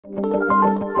Hello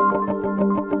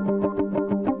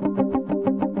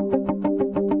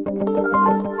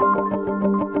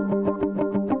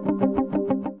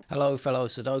fellow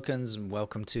Sudokans, and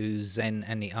welcome to Zen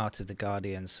and the Art of the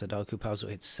Guardian Sudoku puzzle.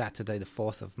 It's Saturday the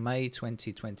 4th of May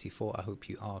 2024. I hope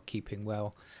you are keeping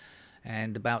well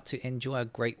and about to enjoy a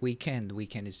great weekend. The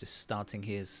weekend is just starting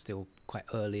here, it's still quite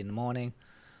early in the morning.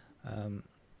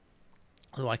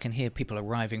 Although I can hear people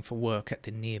arriving for work at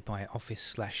the nearby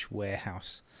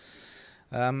office/warehouse.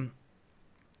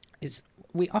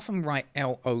 We often write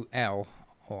LOL,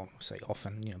 or say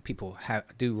often, you know, people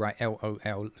do write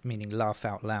LOL, meaning laugh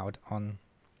out loud, on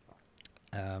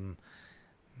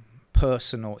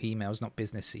personal emails, not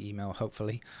business email,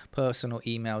 hopefully, personal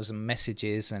emails and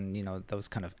messages and, you know, those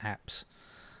kind of apps.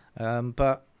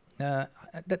 But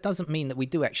that doesn't mean that we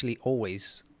do actually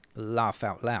always laugh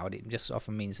out loud. It just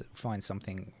often means that we find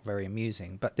something very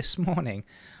amusing. But this morning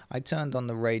I turned on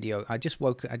the radio. I just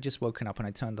woken up and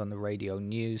I turned on the radio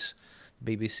news,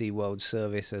 BBC World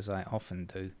Service, as I often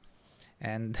do,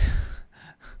 and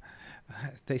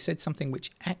they said something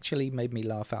which actually made me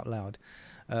laugh out loud.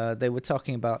 They were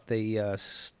talking about the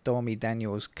Stormy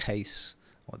Daniels case,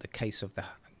 or the case of the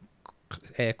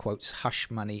air quotes hush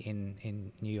money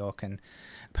in New York, and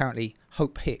apparently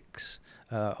Hope Hicks,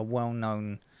 a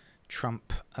well-known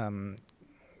Trump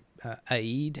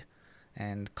aide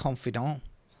and confidant,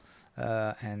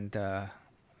 and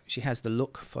she has the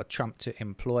look for Trump to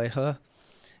employ her,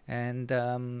 and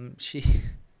she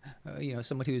you know,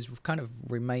 somebody who's kind of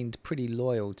remained pretty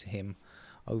loyal to him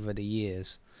over the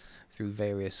years through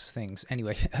various things.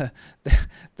 Anyway,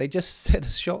 they just said a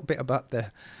short bit about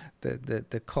the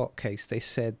court case. They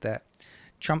said that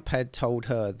Trump had told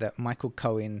her that Michael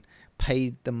Cohen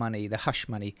paid the money, the hush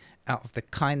money, out of the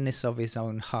kindness of his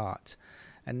own heart.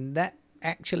 And that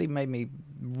actually made me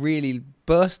really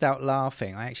burst out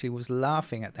laughing. I actually was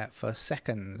laughing at that for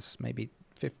seconds, maybe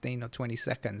 15 or 20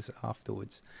 seconds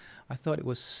afterwards. I thought it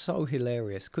was so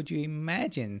hilarious. Could you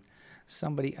imagine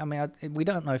somebody, I mean, we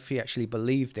don't know if he actually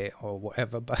believed it or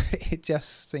whatever, but it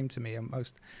just seemed to me a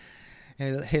most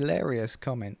hilarious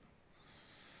comment.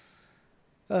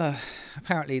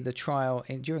 Apparently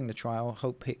during the trial,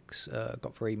 Hope Hicks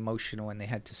got very emotional and they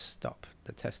had to stop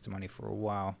the testimony for a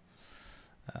while,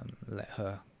 let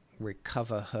her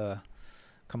recover her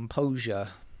composure.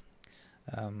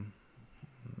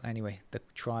 Anyway, the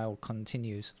trial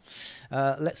continues.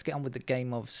 Let's get on with the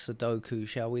game of Sudoku,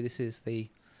 shall we? This is the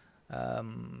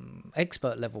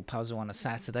expert level puzzle on a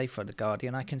Saturday for the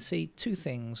Guardian. I can see two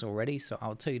things already, so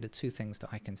I'll tell you the two things that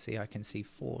I can see. I can see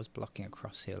 4s blocking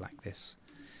across here like this,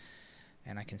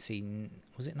 and I can see,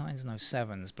 was it 9s? No,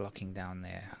 7s blocking down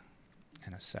there,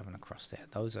 and a 7 across there.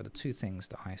 Those are the two things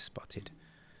that I spotted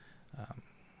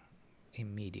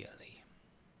immediately.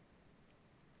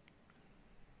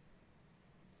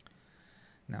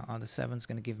 Now, are the 7s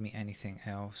going to give me anything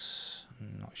else?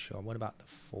 Not sure. What about the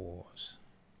 4s?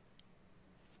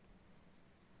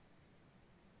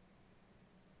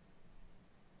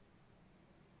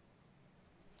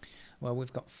 Well,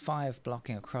 we've got 5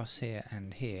 blocking across here,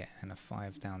 and a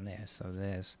 5 down there. So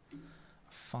there's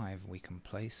a 5 we can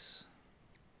place.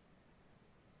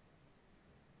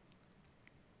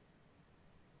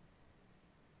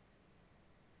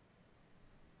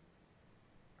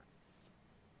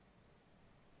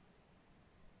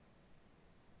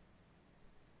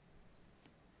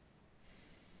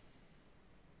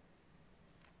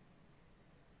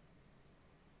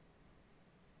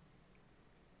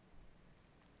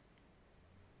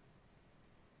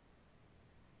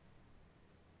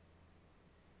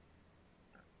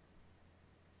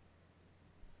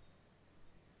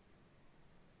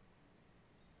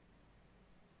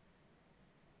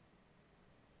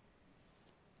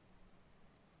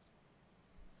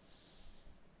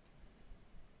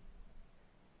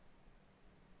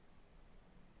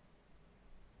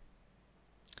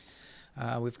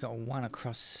 We've got 1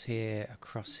 across here,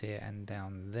 and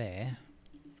down there.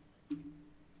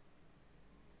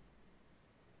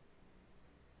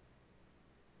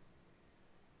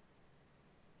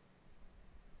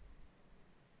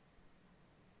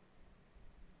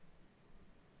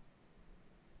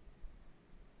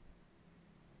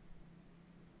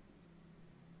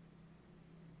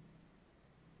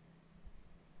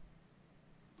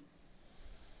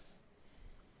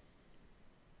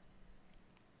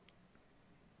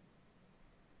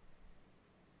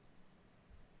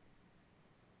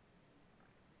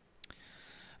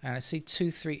 And I see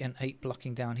 2, 3, and 8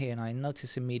 blocking down here, and I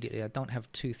notice immediately I don't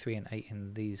have 2, 3, and 8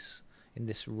 in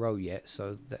this row yet,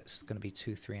 so that's going to be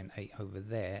 2, 3, and 8 over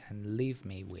there, and leave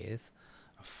me with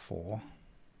a 4.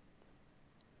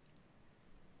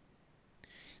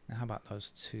 Now how about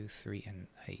those 2, 3 and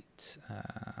 8?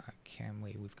 Can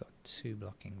we? We've got 2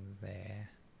 blocking there.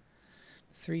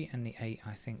 3 and the 8,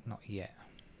 I think not yet.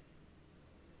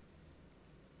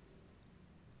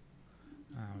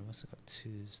 We've also got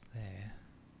 2s there.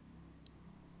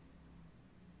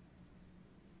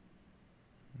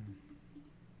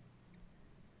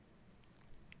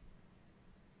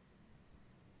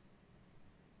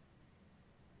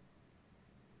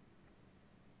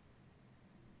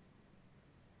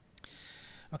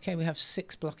 Okay, we have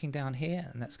 6 blocking down here,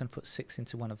 and that's going to put 6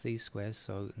 into one of these squares,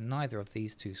 so neither of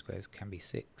these 2 squares can be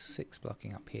 6. 6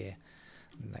 blocking up here,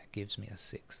 and that gives me a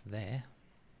 6 there.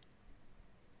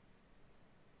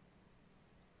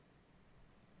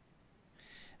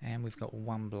 And we've got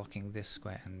 1 blocking this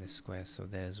square and this square, so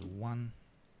there's 1.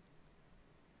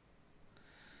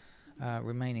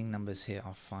 Remaining numbers here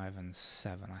are 5 and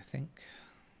 7, I think.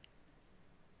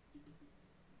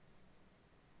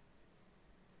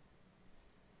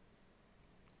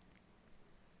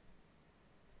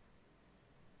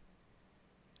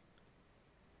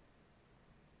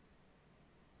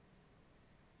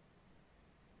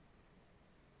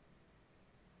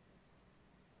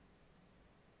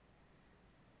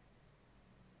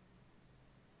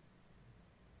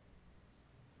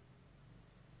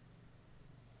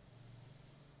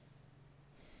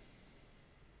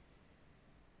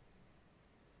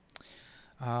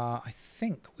 I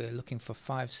think we're looking for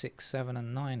 5, 6, 7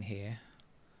 and 9 here.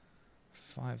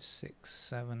 5, 6,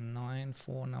 7, 9,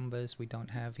 4 numbers we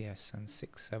don't have, yes, and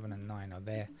 6, 7 and 9 are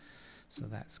there, so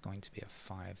that's going to be a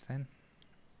 5 then.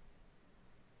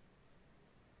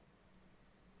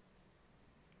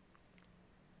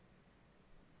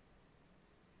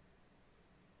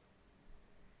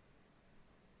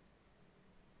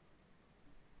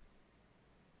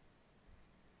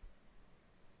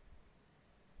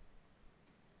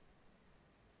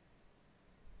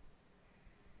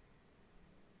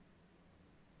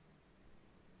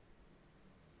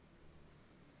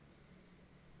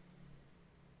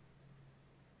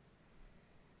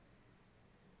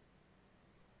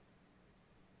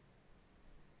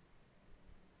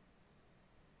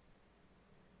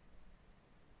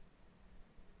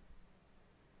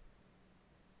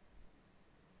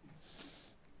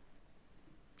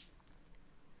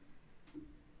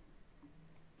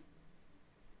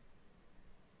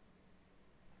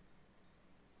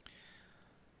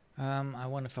 I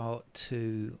wonder if I ought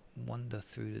to wander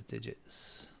through the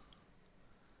digits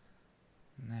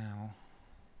now.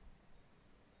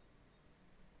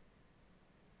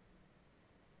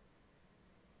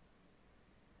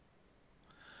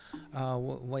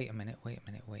 Wait a minute.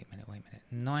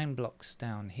 9 blocks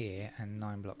down here and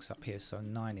 9 blocks up here, so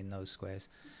 9 in those squares.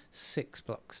 6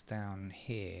 blocks down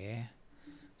here,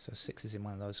 so 6 is in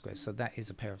one of those squares, so that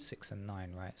is a pair of 6 and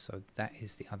 9, right? So that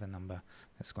is the other number.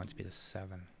 That's going to be the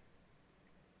 7.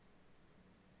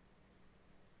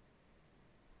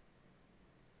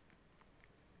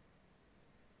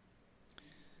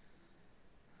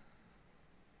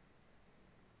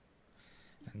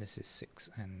 And this is 6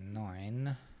 and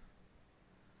 9.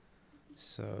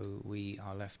 So we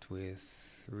are left with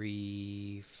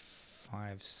 3,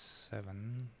 5,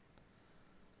 7.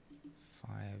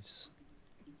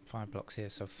 5 blocks here,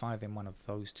 so 5 in one of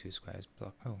those 2 squares.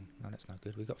 Oh, no, that's not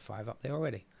good. We've got 5 up there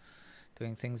already.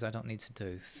 Doing things I don't need to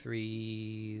do.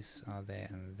 3s are there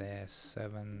and there.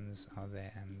 7s are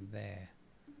there and there.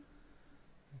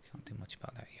 I can't do much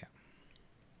about that yet.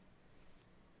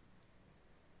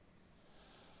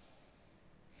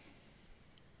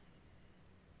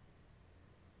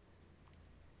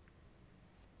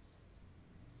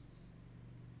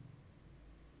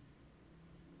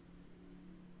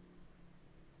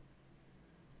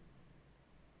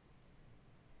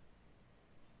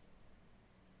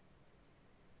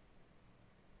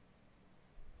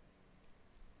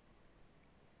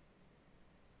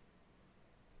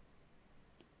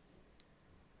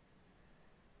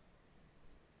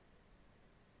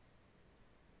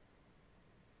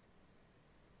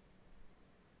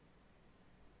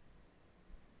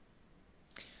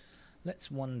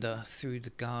 Let's wander through the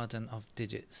garden of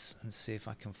digits and see if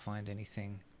I can find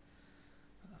anything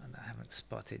that I haven't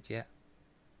spotted yet.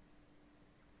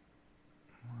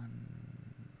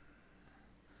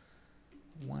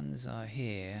 Ones are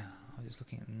here. I was just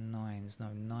looking at 9s. No,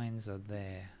 9s are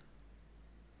there.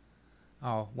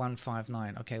 Oh, 1, 5,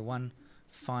 9. Okay, 1,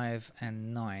 5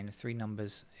 and 9. 3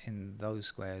 numbers in those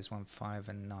squares. 1, 5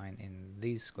 and 9 in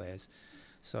these squares.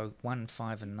 So 1,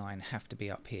 5 and 9 have to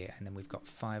be up here, and then we've got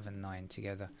 5 and 9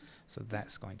 together, so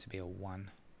that's going to be a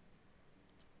 1.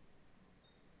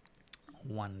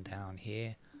 1 down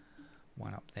here,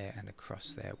 1 up there and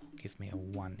across there will give me a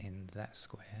 1 in that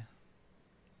square.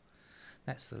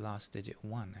 That's the last digit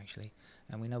 1 actually,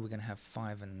 and we know we're going to have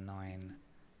 5 and 9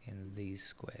 in these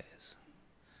squares.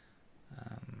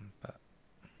 But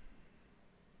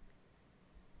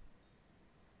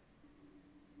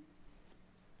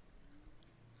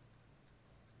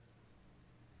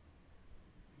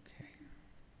okay.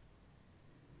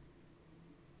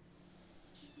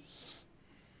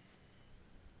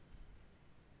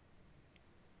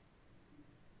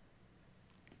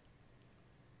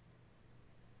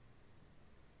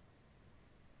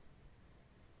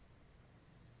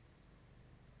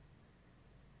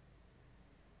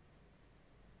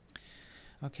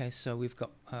 Okay, so we've got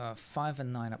 5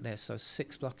 and 9 up there, so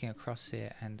 6 blocking across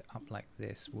here and up like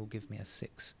this will give me a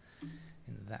 6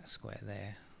 in that square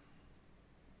there.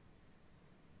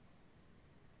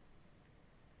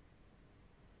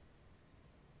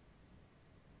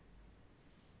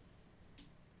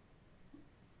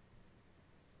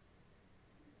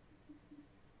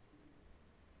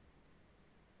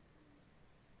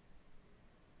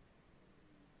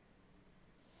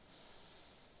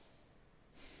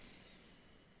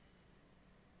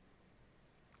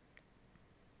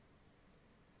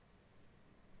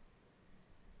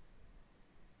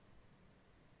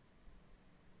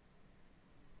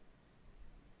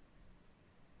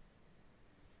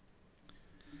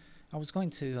 I was going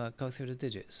to go through the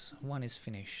digits. 1 is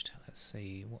finished. Let's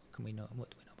see, what can we know?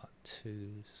 What do we know about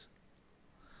 2s?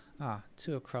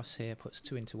 2 across here puts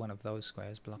 2 into one of those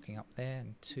squares, blocking up there,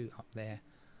 and 2 up there.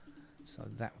 So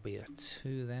that will be a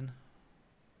 2 then.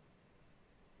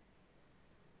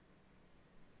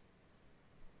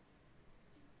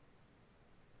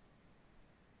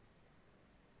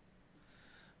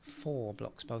 Four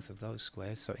blocks both of those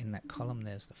squares, so in that column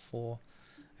there's the 4.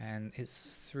 And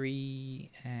it's 3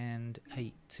 and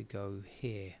 8 to go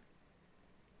here.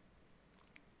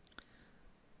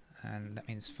 And that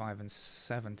means 5 and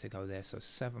 7 to go there, so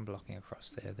 7 blocking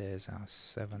across there. There's our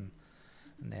 7,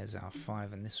 and there's our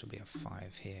 5, and this will be a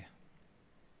 5 here.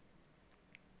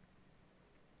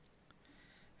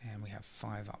 And we have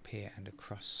 5 up here and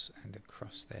across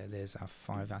there. There's our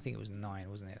 5. I think it was 9,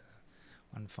 wasn't it?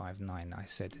 1, 5, 9, I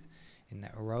said in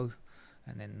that row.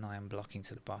 And then 9 blocking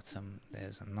to the bottom.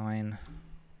 There's a 9.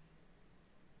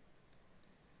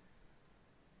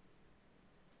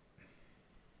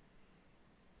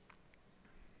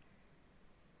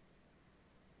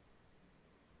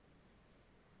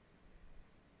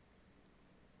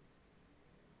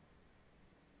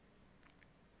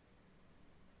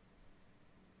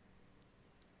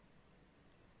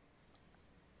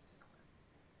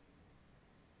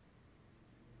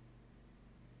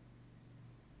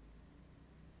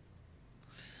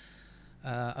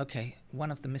 Okay,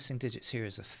 one of the missing digits here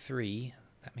is a 3.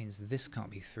 That means this can't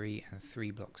be 3, and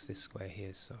 3 blocks this square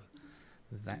here, so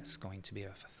that's going to be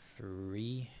a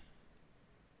 3.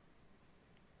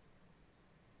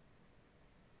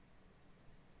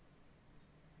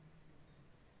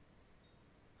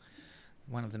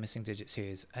 One of the missing digits here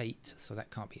is 8, so that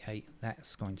can't be 8.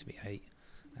 That's going to be 8,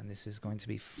 and this is going to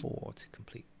be 4 to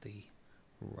complete the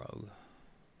row.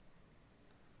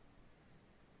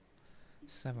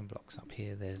 7 blocks up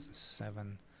here, there's a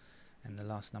 7, and the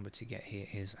last number to get here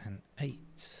is an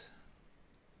 8.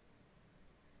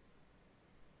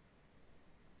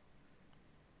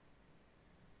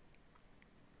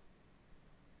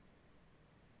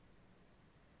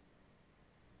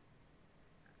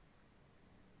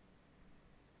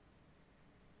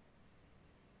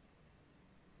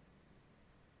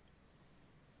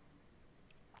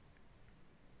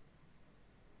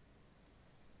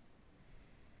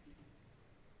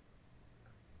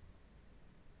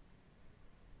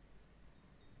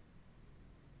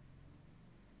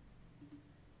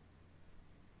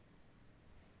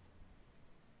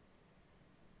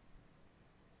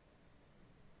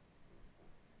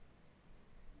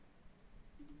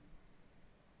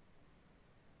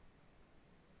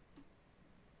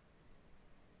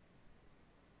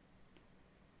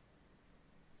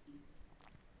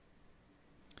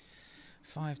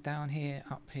 Five down here,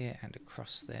 up here, and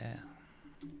across there.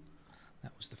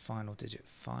 That was the final digit,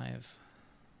 5.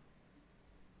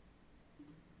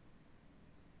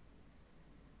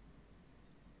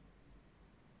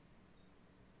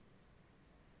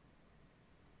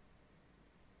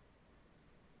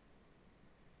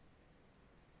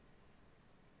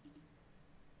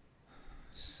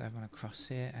 Seven across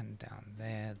here and down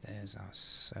there. There's our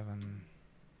 7.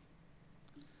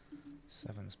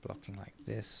 7's blocking like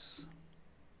this.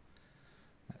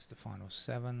 That's the final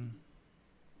 7.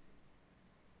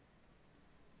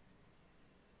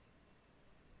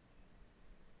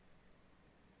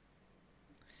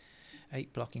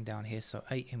 8 blocking down here, so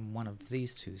 8 in one of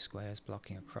these two squares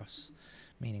blocking across,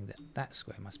 meaning that that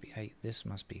square must be 8. This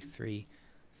must be 3.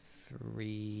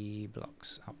 3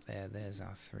 blocks up there. There's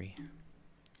our 3.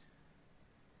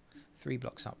 3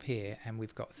 blocks up here, and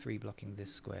we've got 3 blocking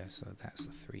this square, so that's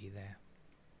a 3 there.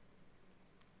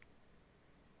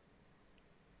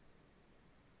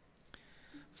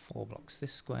 Four blocks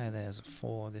this square, there's a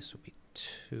 4, this would be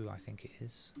 2, I think it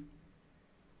is.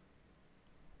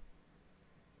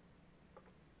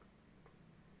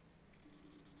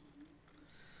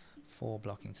 Four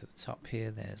blocking to the top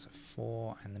here, there's a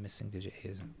 4, and the missing digit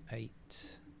here is an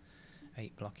 8.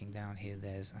 8 blocking down here,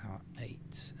 there's our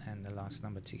 8, and the last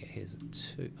number to get here is a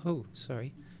 2. Oh,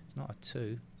 sorry, it's not a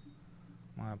 2.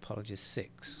 My apologies,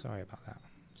 6. Sorry about that.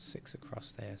 6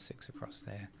 across there, 6 across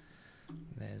there.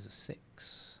 There's a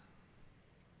 6.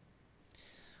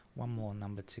 One more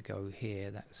number to go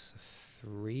here, that's a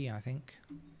 3, I think.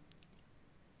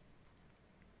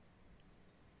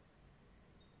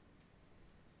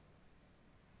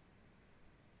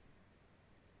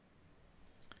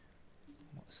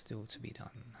 What's still to be done?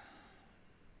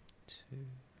 2,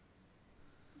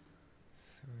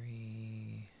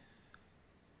 3,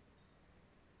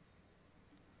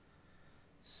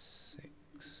 6.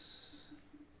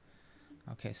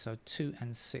 Okay, so 2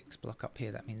 and 6 block up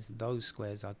here. That means those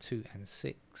squares are 2 and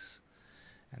 6.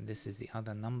 And this is the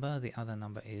other number. The other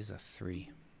number is a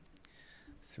 3.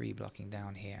 3 blocking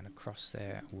down here and across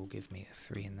there will give me a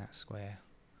 3 in that square.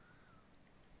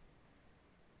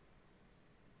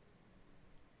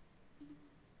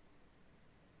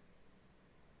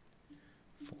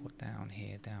 Four down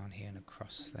here, and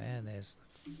across there. There's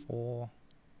the 4.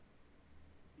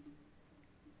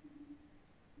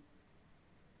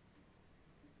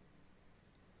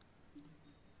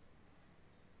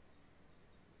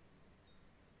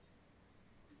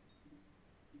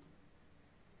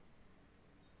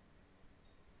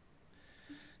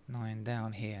 Nine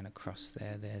down here and across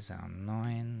there. There's our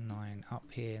 9. 9 up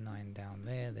here, 9 down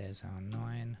there. There's our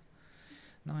 9.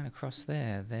 9 across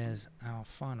there, there's our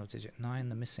final digit 9.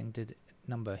 The missing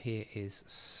number here is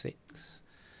 6.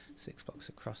 6 blocks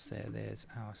across there, there's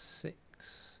our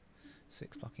 6.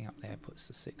 6 blocking up there puts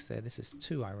the 6 there. This is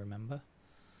 2, I remember.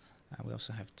 We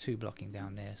also have 2 blocking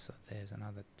down there, so there's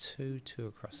another 2. 2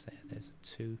 across there, there's a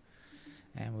 2.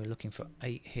 And we're looking for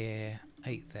 8 here,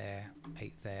 8 there,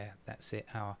 8 there. That's it.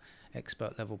 Our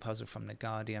expert level puzzle from The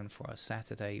Guardian for a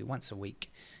Saturday once a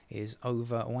week is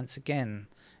over once again.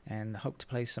 And hope to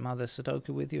play some other Sudoku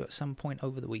with you at some point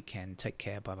over the weekend. Take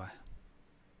care. Bye bye.